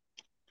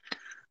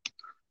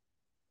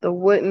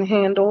wooden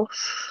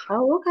handles.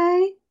 Oh,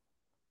 okay.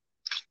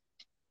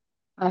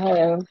 I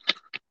have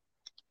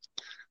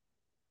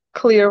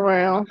clear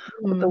round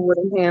with the Mm,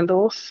 wooden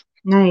handles.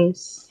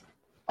 nice.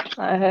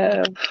 I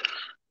have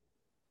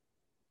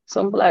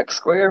some black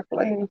square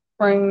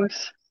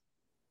frames.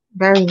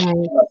 Very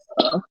nice.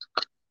 Uh,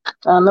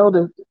 I know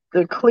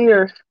the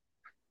clear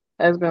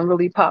has been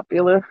really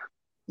popular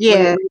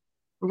Yeah. lately.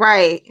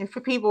 Right. And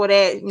for people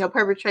that,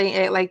 perpetrate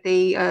act like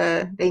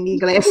they need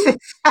glasses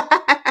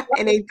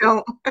and they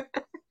don't.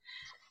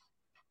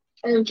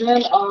 And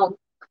then I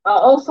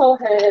also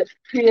had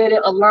created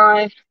a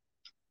line.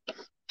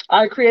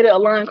 I created a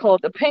line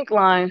called the Pink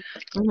Line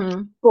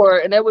Mm-hmm.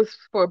 and that was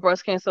for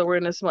breast cancer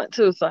awareness month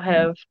too. So I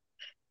have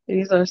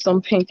these are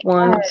some pink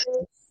ones, Nice.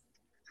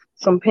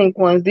 some pink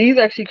ones. These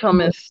actually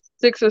come in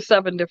 6 or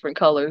 7 different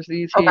colors.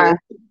 These Okay.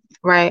 here,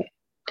 Right.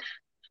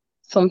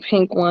 some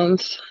pink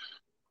ones.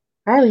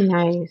 Very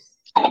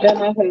nice. Then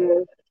I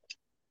have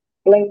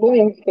bling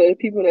bling for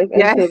people that's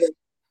into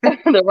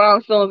Yes. the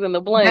rhinestones and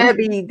the bling. That'd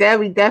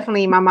be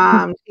definitely my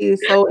mom.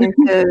 She's so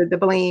into the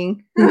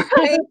bling.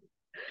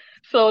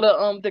 So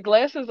the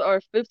glasses are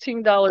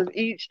 $15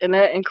 each, and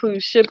that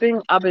includes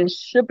shipping. I've been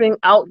shipping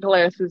out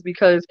glasses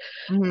because,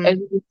 as Hmm.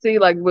 you can see,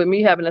 like with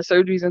me having the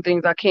surgeries and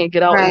things, I can't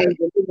get out and Right.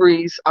 do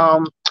deliveries.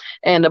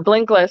 And the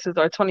bling glasses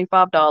are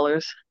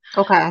 $25.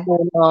 Okay.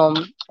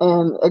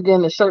 And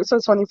again, the shirts are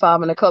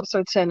 25 and the cups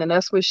are 10, and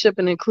that's with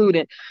shipping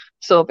included.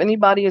 So if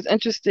anybody is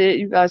interested,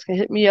 you guys can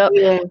hit me up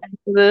Yeah.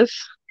 after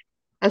this.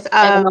 That's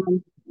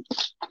And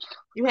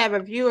you have a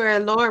viewer,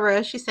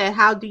 Laura. She said,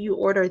 "How do you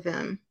order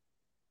them?"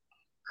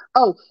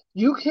 oh,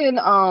 you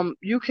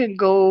can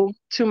go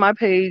to my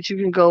page. You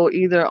can go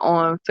either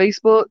on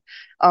Facebook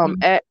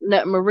Mhm. at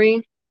Net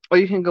Marie, or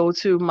you can go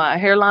to my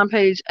hairline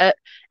page at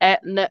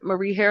Net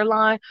Marie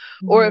Hairline.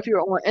 Or Mhm. if you're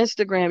on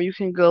Instagram, you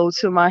can go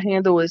to my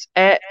handle is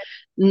at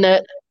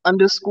Net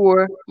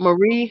underscore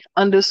Marie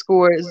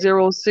underscore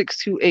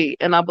 0628.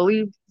 And I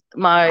believe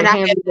my And I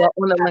have handles are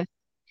on the link.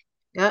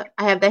 yep,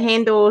 I have the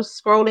handles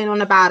scrolling on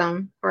the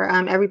bottom for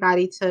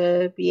everybody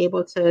to be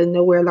able to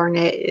know where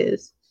Larnett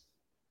is.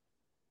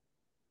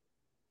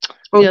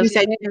 Oh, you Yes,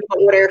 said you can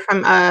order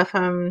from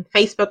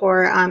Facebook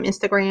or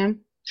Instagram.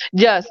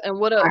 yes,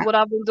 and Okay. what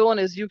I've been doing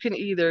is you can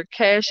either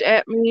cash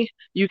at me,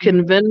 you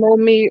can Mhm. Venmo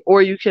me,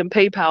 or you can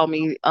PayPal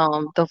me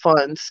the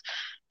funds.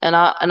 and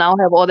I'll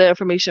have all that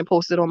information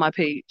posted on my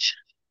page.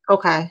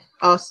 Okay,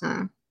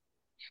 awesome.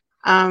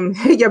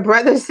 Your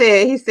brother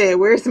said, he said,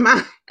 "Where's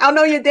mine?" Oh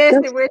no, your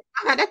dad said, "Where's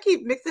mine?" I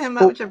keep mixing him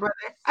up with your brother.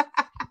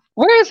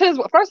 Where is his?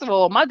 First of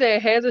all, my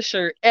dad has a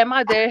shirt, and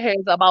my dad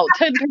has about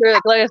 10 pair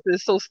of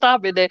glasses. So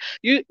stop it, Dad.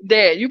 You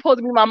supposed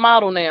to be my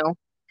model now.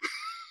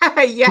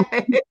 Yeah.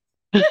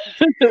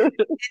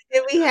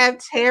 Then we have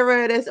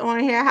Tara that's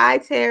on here. Hi,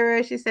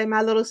 Tara. She said,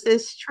 "My little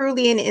sis,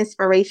 truly an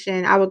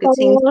inspiration. I will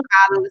continue to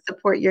follow and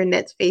support your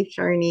next faith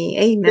journey."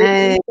 Amen.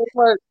 Thank you so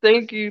much.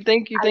 Thank you.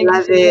 I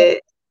love So much.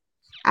 it.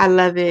 I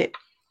love it.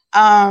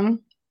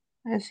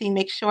 Let's see,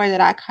 make sure that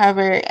I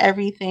cover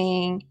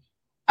everything.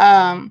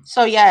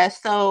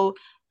 So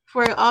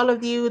for all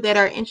of you that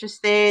are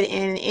interested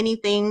in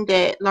anything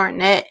that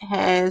Larnette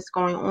has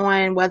going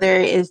on, whether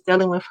it's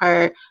dealing with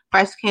her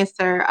breast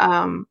cancer,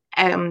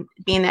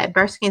 being a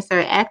breast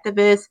cancer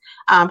activist,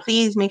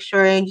 please make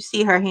sure you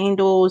see her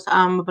handles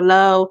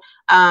below.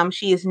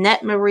 She is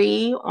Net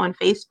Marie on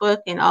Facebook,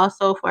 and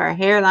also for her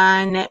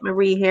hairline, Net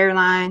Marie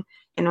Hairline.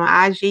 And on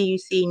IG, you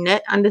see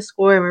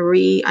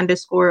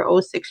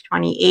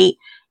net_Marie_0628,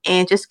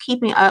 and just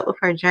keeping up with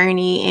her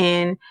journey.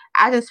 And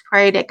I just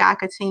pray that God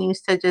continues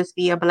to just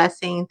be a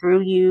blessing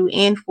through you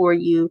and for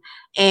you.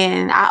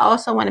 And I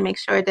also want to make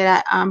sure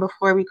that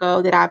before we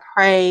go, that I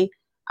pray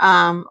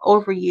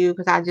over you,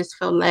 because I just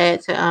feel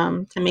led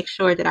to make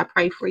sure that I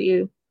pray for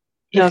you.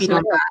 If you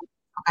don't mind.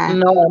 Okay.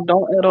 No,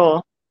 don't at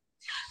all.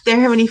 Dear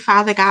Heavenly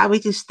Father, God, we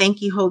just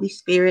thank you, Holy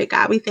Spirit.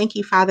 God, we thank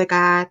you, Father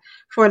God,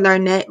 for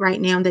Larnette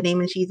right now in the name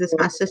of Jesus,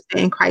 my sister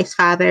in Christ,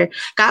 Father.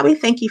 God, we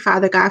thank you,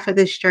 Father God, for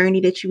this journey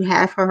that you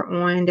have her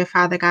on, dear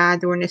Father God,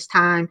 during this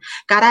time.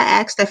 God, I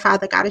ask that,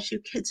 Father God, as you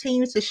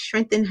continue to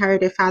strengthen her,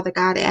 dear Father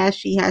God, as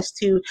she has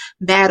to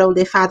battle,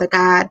 dear Father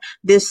God,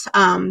 this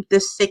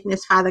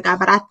sickness, Father God.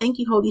 But I thank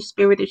you, Holy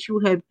Spirit, that you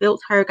have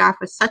built her, God,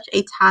 for such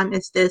a time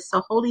as this.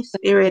 So, Holy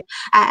Spirit,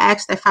 I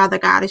ask that, Father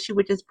God, that you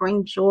would just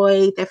bring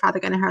joy, dear Father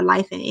God, in her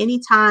life. And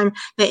anytime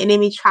the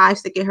enemy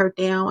tries to get her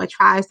down or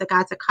tries to,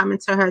 God, to come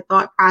into her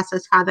thought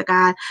process, Father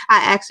God, I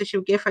ask that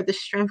you give her the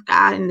strength,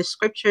 God, and the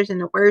scriptures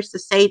and the words to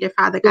say to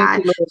Father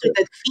God, to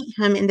defeat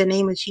him in the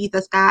name of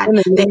Jesus, God,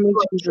 that you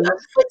will be a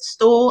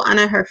footstool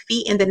under her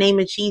feet in the name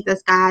of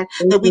Jesus, God,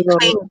 that we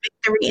claim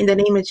victory in the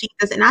name of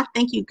Jesus. And I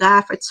thank you,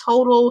 God, for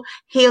total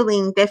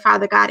healing, that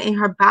Father God, in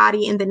her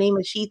body in the name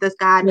of Jesus,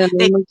 God,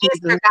 that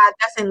cancer, God,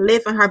 doesn't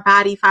live in her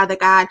body, Father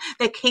God,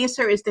 that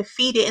cancer is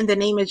defeated in the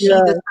name of Jesus,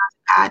 Father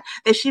God,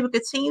 that she would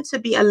continue to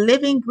be a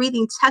living,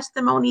 breathing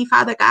testimony,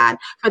 Father God,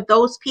 for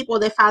those people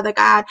that, Father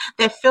God,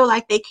 that feel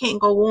like they can't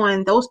go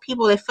on, those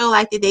people that feel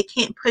like that they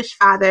can't push,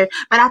 Father.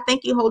 But I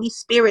thank you, Holy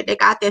Spirit, that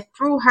God, that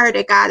through her,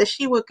 that God, that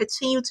she will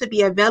continue to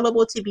be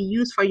available to be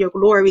used for your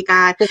glory,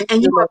 God.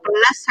 And you will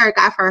bless her,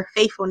 God, for her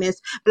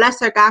faithfulness. Bless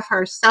her, God, for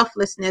her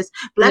selflessness.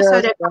 Bless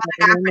her, that, Father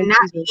God, for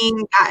not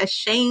being, God,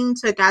 ashamed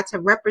to, God, to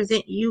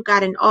represent you,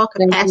 God, in all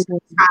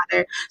capacities,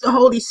 Father. So,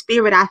 Holy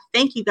Spirit, I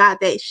thank you, God,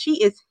 that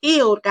she is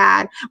healed,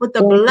 God, with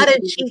the blood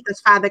of Jesus,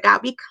 Father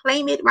God. We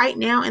claim it right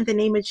now in the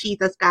name of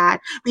Jesus, God.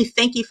 We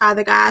thank you,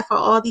 Father God, for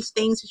all these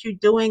things that you're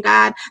doing,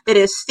 God, that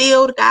is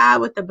sealed, God,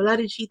 with the blood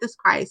of Jesus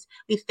Christ.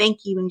 We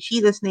thank you. In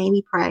Jesus' name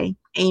we pray.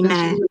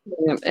 Amen.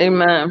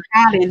 Amen.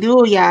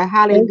 Hallelujah.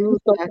 Hallelujah. Thank you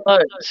so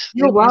much.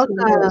 You're welcome.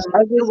 I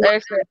just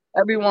ask that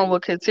everyone will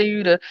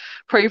continue to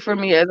pray for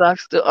me as I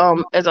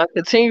still as I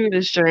continue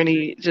this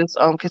journey. Just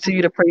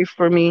continue to pray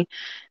for me,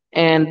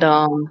 and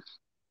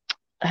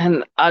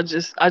I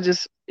just I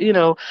just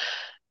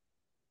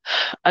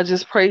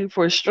pray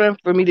for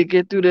strength for me to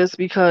get through this,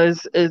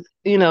 because it's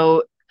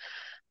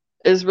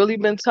really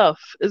been tough.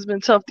 It's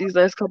been tough these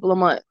last couple of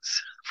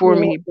months for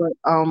me,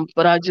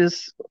 but I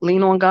just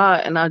lean on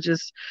God, and I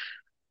just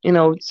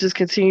just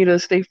continue to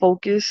stay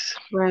focused.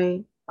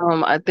 Right.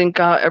 I thank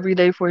God every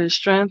day for his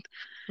strength.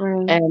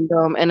 Right.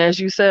 And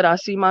as you said, I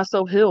see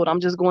myself healed. I'm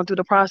just going through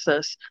the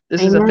process.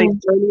 This is a Amen. big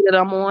journey that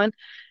I'm on,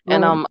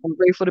 and I'm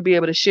grateful to be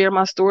able to share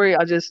my story.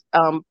 I just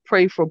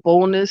pray for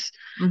boldness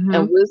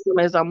and wisdom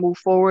as I move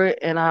forward,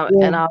 and I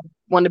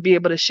want to be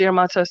able to share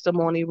my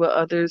testimony with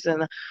others,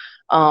 and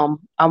I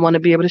want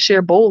to be able to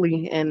share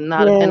boldly and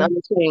not and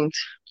unashamed.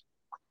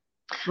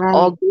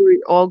 Right.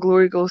 All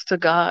glory goes to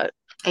God.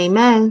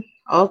 Amen.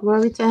 All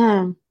glory to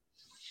him.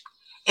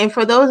 And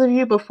for those of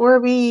you, before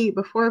we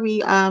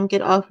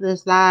get off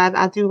this live,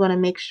 I do want to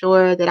make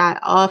sure that I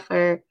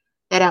offer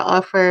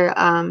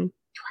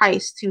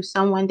Christ to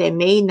someone that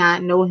may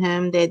not know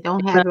him, that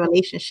don't have a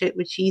relationship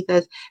with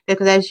Jesus,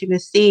 because as you can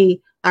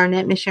see,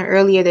 Larnette mentioned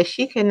earlier that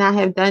she could not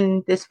have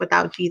done this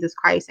without Jesus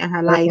Christ in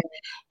her life.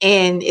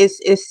 And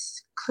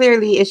it's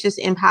clearly it's just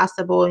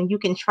impossible, and you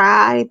can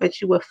try,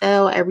 but you will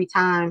fail every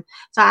time.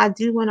 So I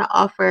do want to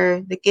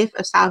offer the gift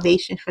of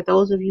salvation for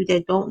those of you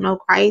that don't know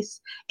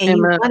Christ and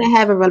you Amen. want to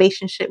have a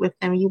relationship with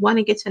him. You want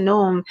to get to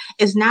know him.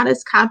 It's not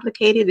as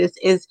complicated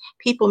as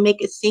people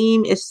make it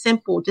seem. It's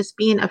simple. Just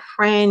being a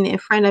friend in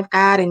front of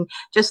God, and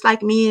just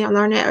like me and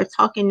Lorna are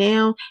talking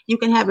now, you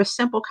can have a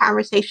simple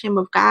conversation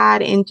with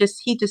God and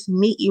he just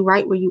meet you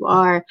right where you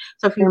are.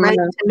 So if you're ready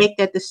Amen. to make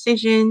that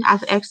decision, I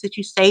ask that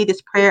you say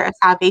this prayer of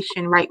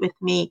salvation right with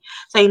me.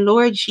 Say,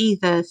 Lord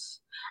Jesus,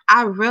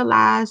 I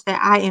realize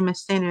that I am a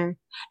sinner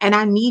and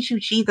I need you,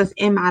 Jesus,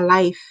 in my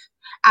life.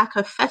 I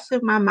confess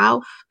with my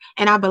mouth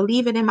and I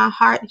believe it in my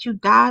heart that you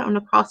died on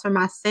the cross for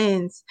my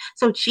sins.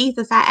 So,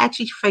 Jesus, I ask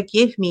you to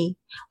forgive me,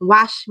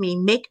 wash me,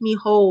 make me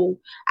whole.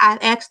 I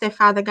ask that,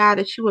 Father God,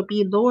 that you would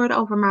be Lord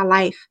over my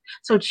life.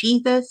 So,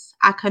 Jesus,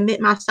 I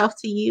commit myself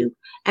to you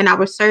and I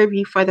will serve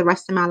you for the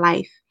rest of my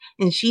life.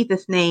 In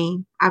Jesus'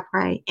 name, I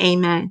pray.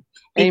 Amen.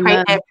 We pray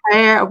Amen. that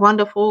prayer. A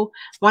wonderful,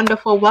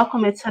 wonderful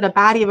welcome into the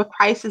body of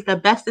Christ is the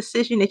best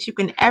decision that you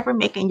can ever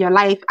make in your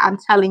life. I'm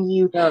telling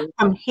you, Yes.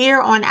 from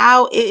here on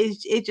out,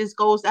 it just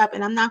goes up.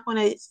 And I'm not going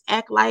to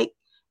act like,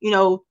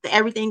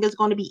 everything is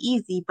going to be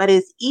easy, but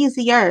it's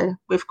easier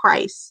with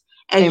Christ.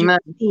 As you Amen.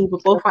 can see,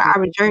 with both of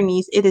our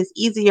journeys, it is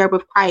easier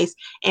with Christ.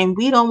 And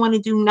we don't want to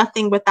do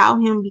nothing without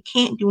him. We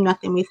can't do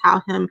nothing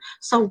without him.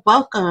 So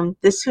welcome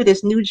to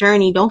this new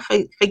journey. Don't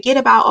forget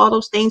about all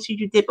those things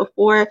you did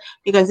before,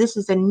 because this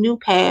is a new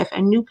path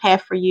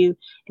for you,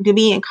 and to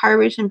be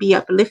encouraged and be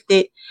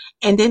uplifted.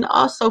 And then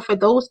also for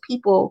those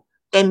people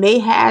that may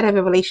have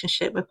a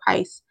relationship with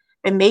Christ,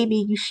 but maybe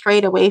you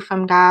strayed away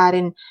from God,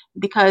 and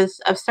because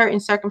of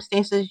certain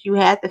circumstances you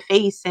had to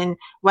face, and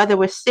whether it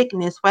was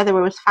sickness, whether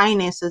it was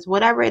finances,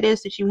 whatever it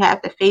is that you have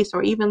to face,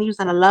 or even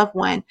losing a loved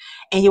one,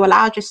 and you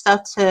allowed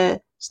yourself to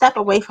step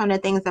away from the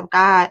things of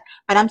God.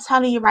 But I'm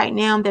telling you right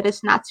now that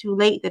it's not too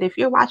late, that if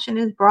you're watching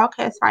this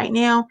broadcast right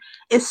now,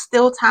 it's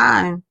still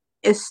time.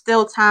 It's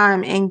still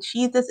time, and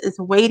Jesus is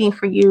waiting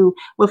for you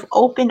with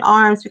open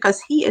arms, because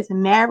he is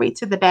married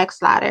to the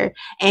backslider,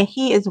 and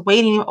he is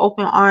waiting in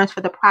open arms for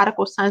the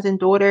prodigal sons and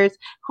daughters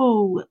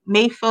who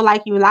may feel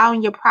like you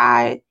allowing your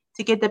pride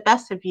to get the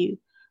best of you.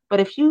 But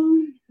if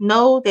you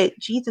know that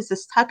Jesus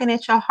is tugging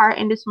at your heart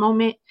in this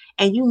moment,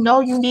 and you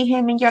know you need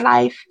him in your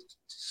life,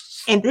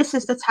 and this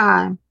is the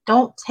time,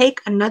 don't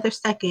take another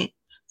second.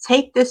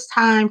 Take this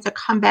time to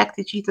come back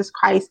to Jesus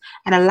Christ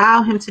and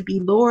allow him to be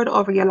Lord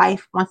over your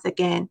life once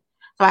again.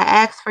 So I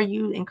ask for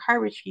you,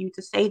 encourage you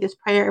to say this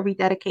prayer of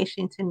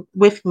rededication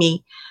with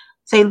me.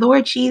 Say,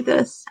 Lord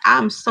Jesus,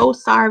 I'm so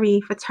sorry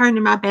for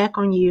turning my back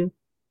on you.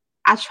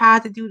 I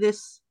tried to do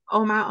this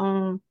on my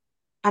own,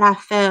 but I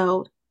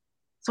failed.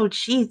 So,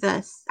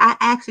 Jesus, I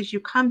ask that you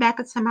come back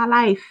into my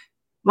life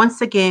once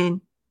again,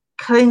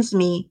 cleanse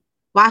me,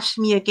 wash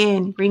me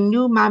again,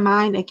 renew my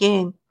mind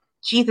again.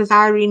 Jesus,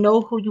 I already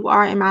know who you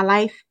are in my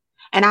life,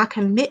 and I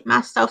commit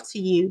myself to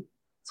you.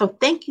 So,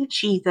 thank you,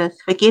 Jesus,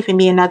 for giving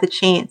me another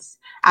chance.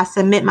 I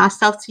submit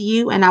myself to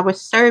you, and I will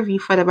serve you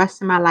for the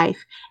rest of my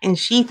life. In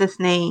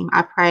Jesus' name,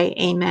 I pray.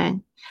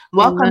 Amen.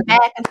 Welcome Amen.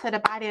 back into the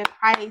body of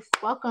Christ.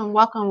 Welcome,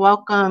 welcome,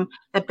 welcome.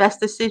 The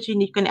best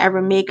decision you can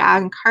ever make. I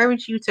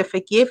encourage you to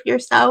forgive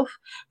yourself.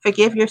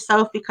 Forgive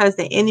yourself, because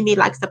the enemy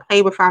likes to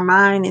play with our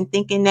mind and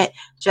thinking that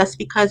just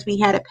because we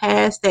had a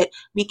past that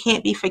we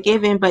can't be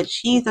forgiven. But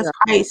Jesus Yeah.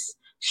 Christ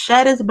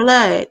shed his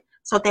blood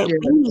so that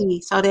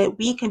Yes.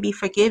 we can be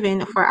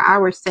forgiven for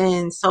our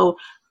sins. So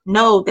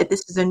know that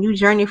this is a new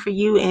journey for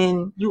you,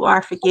 and you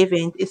are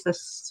forgiven.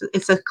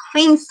 It's a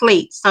clean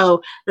slate.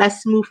 So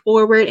let's move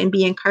forward and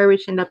be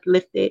encouraged and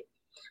uplifted.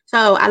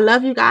 So I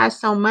love you guys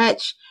so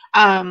much.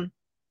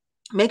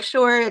 Make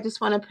sure, I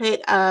just want to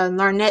put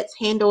Larnette's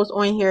handles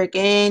on here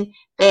again,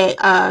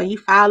 that you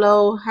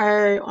follow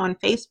her on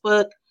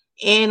Facebook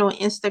and on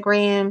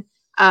Instagram.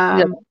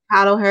 Yeah.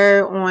 Follow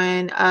her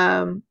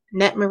on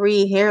Net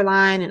Marie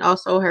Hairline, and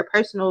also her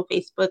personal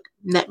Facebook,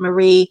 Net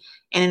Marie,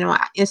 and then on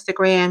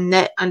Instagram,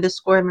 Net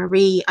underscore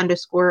Marie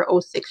underscore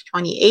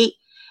 0628.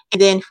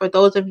 And then for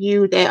those of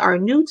you that are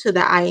new to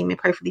the I Am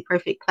Imperfectly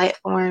Perfect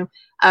platform,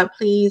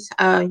 please,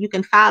 you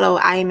can follow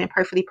I Am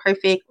Imperfectly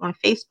Perfect on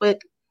Facebook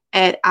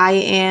at I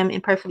Am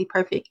Imperfectly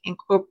Perfect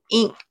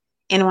Inc.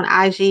 And on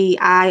IG,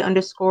 I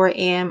underscore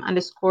am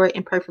underscore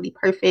imperfectly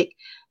perfect.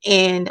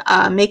 And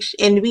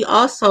and we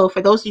also,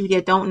 for those of you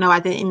that don't know, I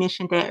didn't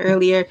mention that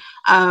earlier.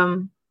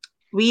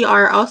 We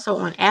are also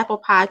on Apple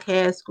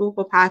Podcasts,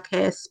 Google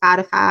Podcasts,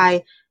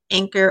 Spotify,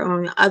 Anchor,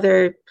 on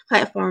other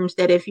platforms,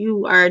 that if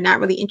you are not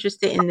really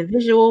interested in the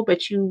visual,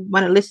 but you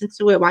want to listen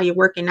to it while you're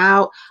working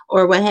out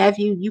or what have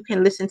you, you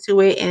can listen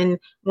to it. And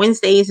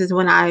Wednesdays is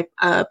when I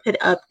put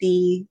up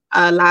the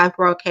live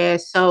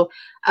broadcast. So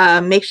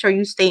make sure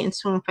you stay in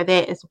tune for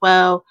that as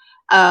well.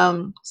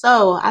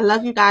 So I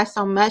love you guys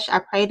so much. I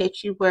pray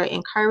that you were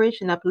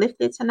encouraged and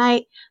uplifted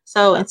tonight.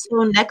 So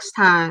until next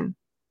time,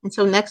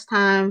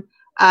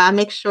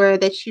 make sure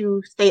that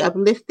you stay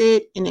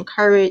uplifted and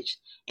encouraged.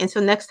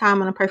 Until next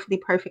time on a Perfectly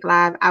Perfect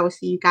Live, I will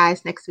see you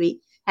guys next week.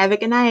 Have a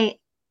good night.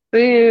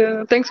 See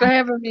you. Thanks for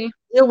having me.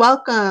 You're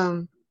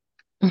welcome.